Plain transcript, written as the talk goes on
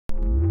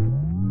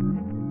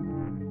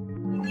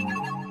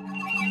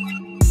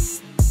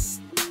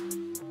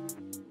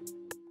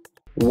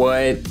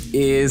What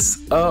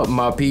is up,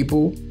 my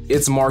people?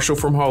 It's Marshall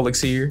from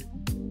Hallux here.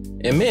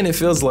 And man, it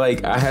feels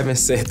like I haven't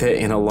said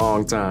that in a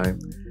long time.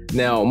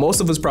 Now, most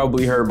of us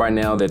probably heard by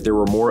now that there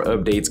were more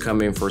updates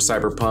coming for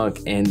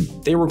Cyberpunk and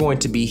they were going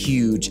to be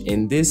huge,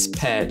 and this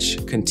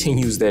patch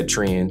continues that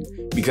trend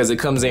because it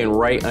comes in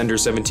right under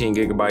 17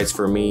 gigabytes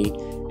for me,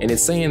 and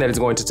it's saying that it's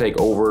going to take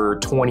over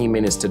 20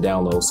 minutes to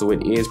download, so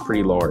it is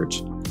pretty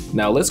large.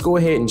 Now let's go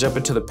ahead and jump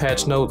into the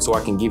patch notes so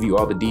I can give you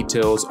all the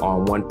details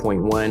on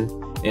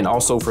 1.1. And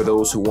also for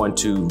those who want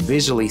to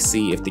visually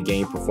see if the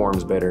game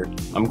performs better,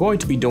 I'm going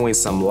to be doing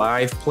some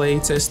live play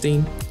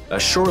testing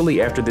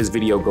shortly after this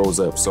video goes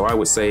up. So I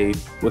would say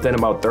within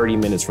about 30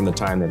 minutes from the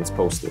time that it's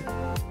posted.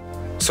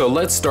 So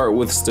let's start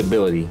with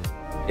stability.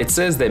 It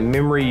says that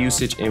memory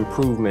usage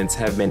improvements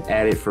have been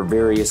added for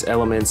various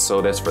elements.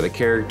 So that's for the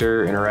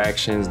character,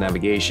 interactions,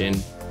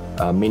 navigation,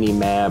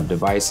 mini-map,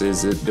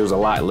 devices. There's a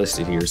lot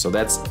listed here. So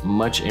that's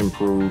much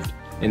improved.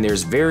 And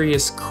there's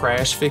various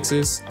crash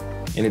fixes.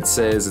 And it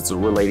says it's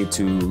related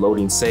to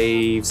loading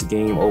saves,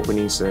 game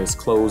opening says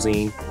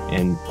closing,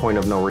 and point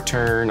of no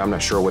return. I'm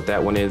not sure what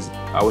that one is.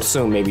 I would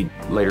assume maybe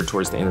later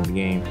towards the end of the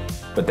game,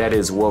 but that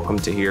is welcome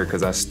to hear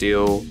because I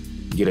still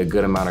get a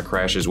good amount of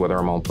crashes whether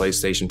I'm on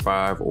PlayStation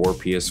 5 or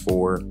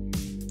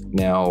PS4.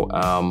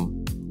 Now,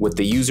 with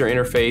the user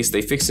interface,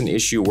 they fixed an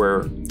issue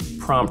where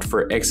prompt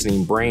for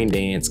exiting brain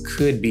dance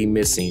could be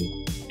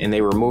missing, and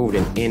they removed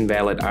an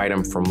invalid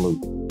item from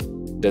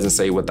loop. Doesn't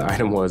say what the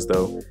item was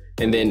though.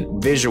 And then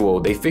visual,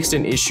 they fixed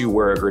an issue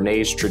where a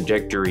grenade's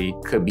trajectory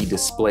could be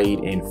displayed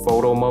in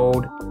photo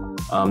mode.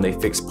 They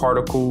fixed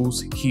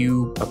particles,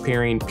 hue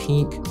appearing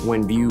pink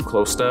when viewed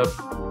close up.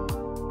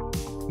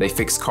 They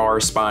fixed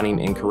cars spawning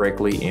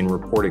incorrectly in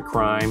reported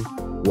crime.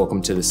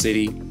 Welcome to the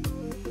city.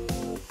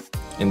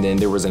 And then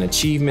there was an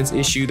achievements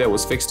issue that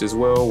was fixed as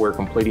well, where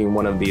completing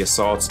one of the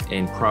assaults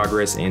in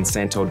progress in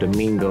Santo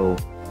Domingo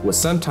would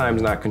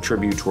sometimes not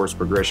contribute towards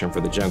progression for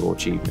the jungle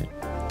achievement.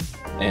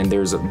 And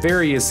there's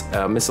various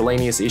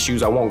miscellaneous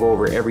issues. I won't go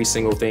over every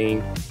single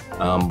thing,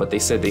 but they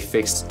said they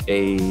fixed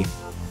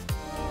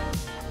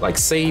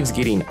saves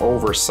getting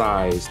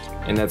oversized,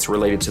 and that's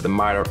related to the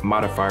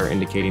modifier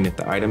indicating if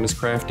the item is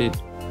crafted,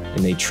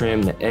 and they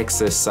trimmed the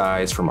excess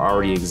size from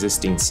already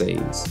existing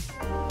saves.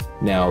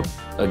 Now,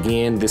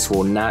 again, this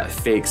will not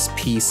fix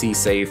PC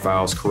save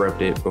files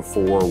corrupted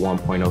before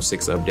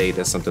 1.06 update.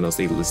 That's something else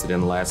they listed in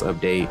the last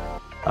update.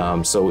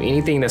 So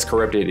anything that's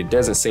corrupted, it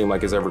doesn't seem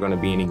like it's ever going to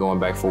be any going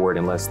back forward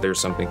unless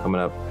there's something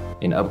coming up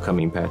in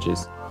upcoming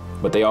patches.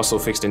 But they also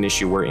fixed an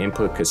issue where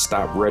input could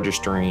stop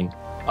registering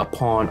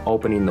upon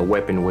opening the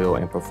weapon wheel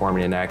and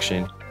performing an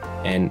action.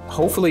 And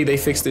hopefully they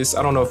fix this.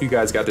 I don't know if you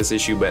guys got this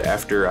issue, but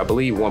after I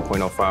believe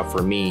 1.05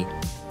 for me,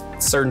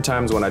 certain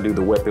times when I do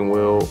the weapon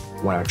wheel,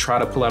 when I try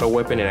to pull out a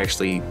weapon,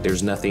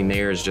 there's nothing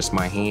there, it's just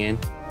my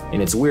hand.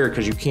 And it's weird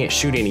because you can't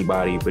shoot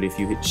anybody, but if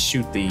you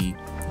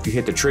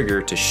hit the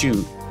trigger to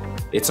shoot,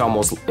 it's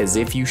almost as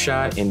if you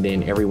shot, and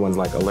then everyone's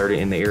like alerted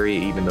in the area,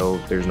 even though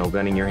there's no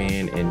gun in your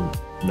hand and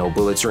no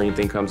bullets or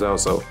anything comes out.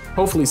 So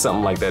hopefully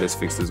something like that is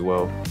fixed as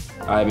well.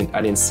 I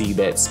didn't see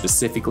that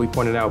specifically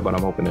pointed out, but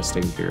I'm hoping that's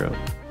taken care of.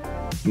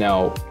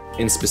 Now,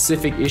 in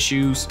specific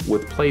issues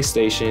with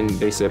PlayStation,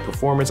 they said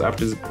performance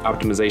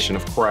optimization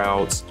of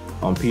crowds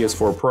on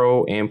PS4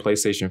 Pro and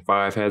PlayStation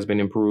 5 has been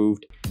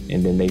improved.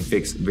 And then they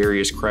fixed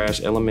various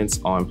crash elements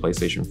on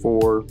PlayStation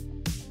 4.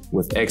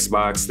 With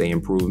Xbox, they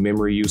improved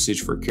memory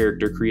usage for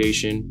character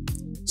creation.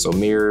 So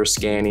mirror,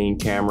 scanning,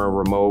 camera,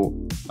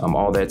 remote,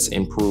 all that's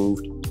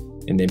improved.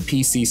 And then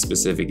PC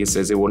specific, it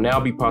says it will now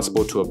be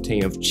possible to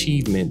obtain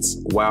achievements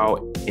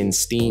while in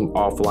Steam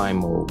offline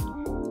mode.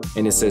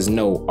 And it says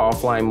no,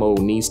 offline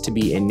mode needs to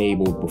be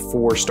enabled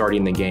before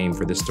starting the game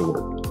for this to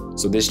work.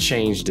 So this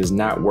change does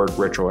not work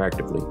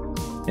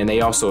retroactively. And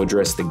they also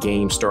address the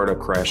game startup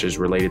crashes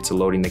related to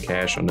loading the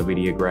cache on the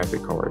video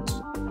graphic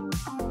cards.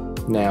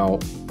 Now,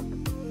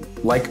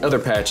 like other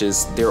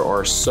patches, there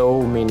are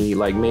so many,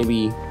 like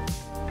maybe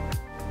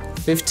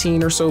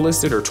 15 or so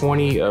listed, or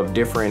 20 of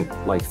different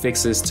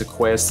fixes to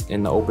quests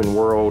in the open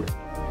world.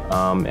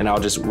 And I'll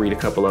just read a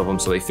couple of them.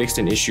 So they fixed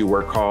an issue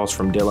where calls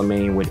from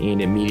Delamain would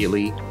end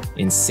immediately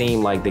and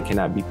seem like they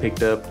cannot be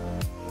picked up.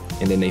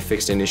 And then they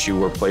fixed an issue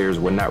where players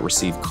would not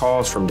receive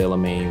calls from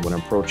Delamain when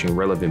approaching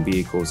relevant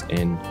vehicles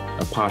in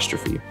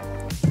apostrophe.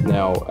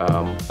 Now,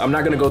 I'm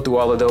not gonna go through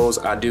all of those.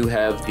 I do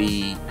have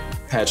the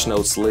patch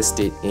notes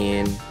listed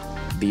in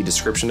the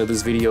description of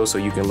this video, so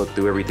you can look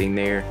through everything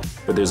there,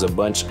 but there's a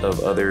bunch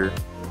of other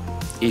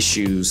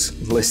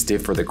issues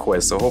listed for the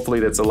quest, so hopefully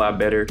that's a lot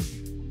better.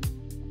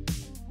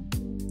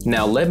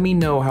 Now let me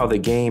know how the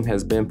game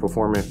has been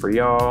performing for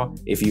y'all,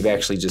 if you've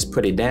actually just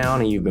put it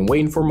down and you've been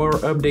waiting for more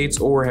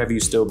updates, or have you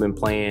still been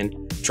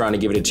playing, trying to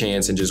give it a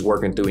chance and just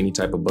working through any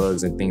type of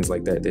bugs and things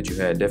like that that you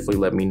had. Definitely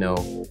let me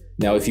know.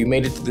 Now, if you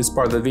made it to this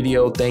part of the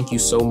video, thank you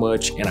so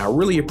much, and I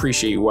really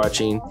appreciate you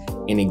watching.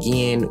 And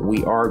again,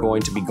 we are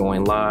going to be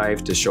going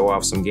live to show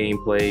off some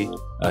gameplay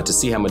to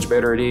see how much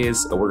better it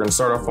is. We're going to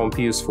start off on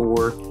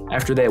PS4.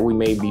 After that, we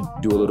may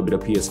do a little bit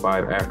of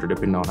PS5 after,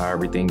 depending on how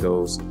everything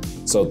goes.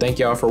 So thank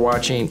y'all for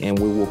watching, and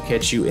we will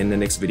catch you in the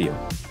next video.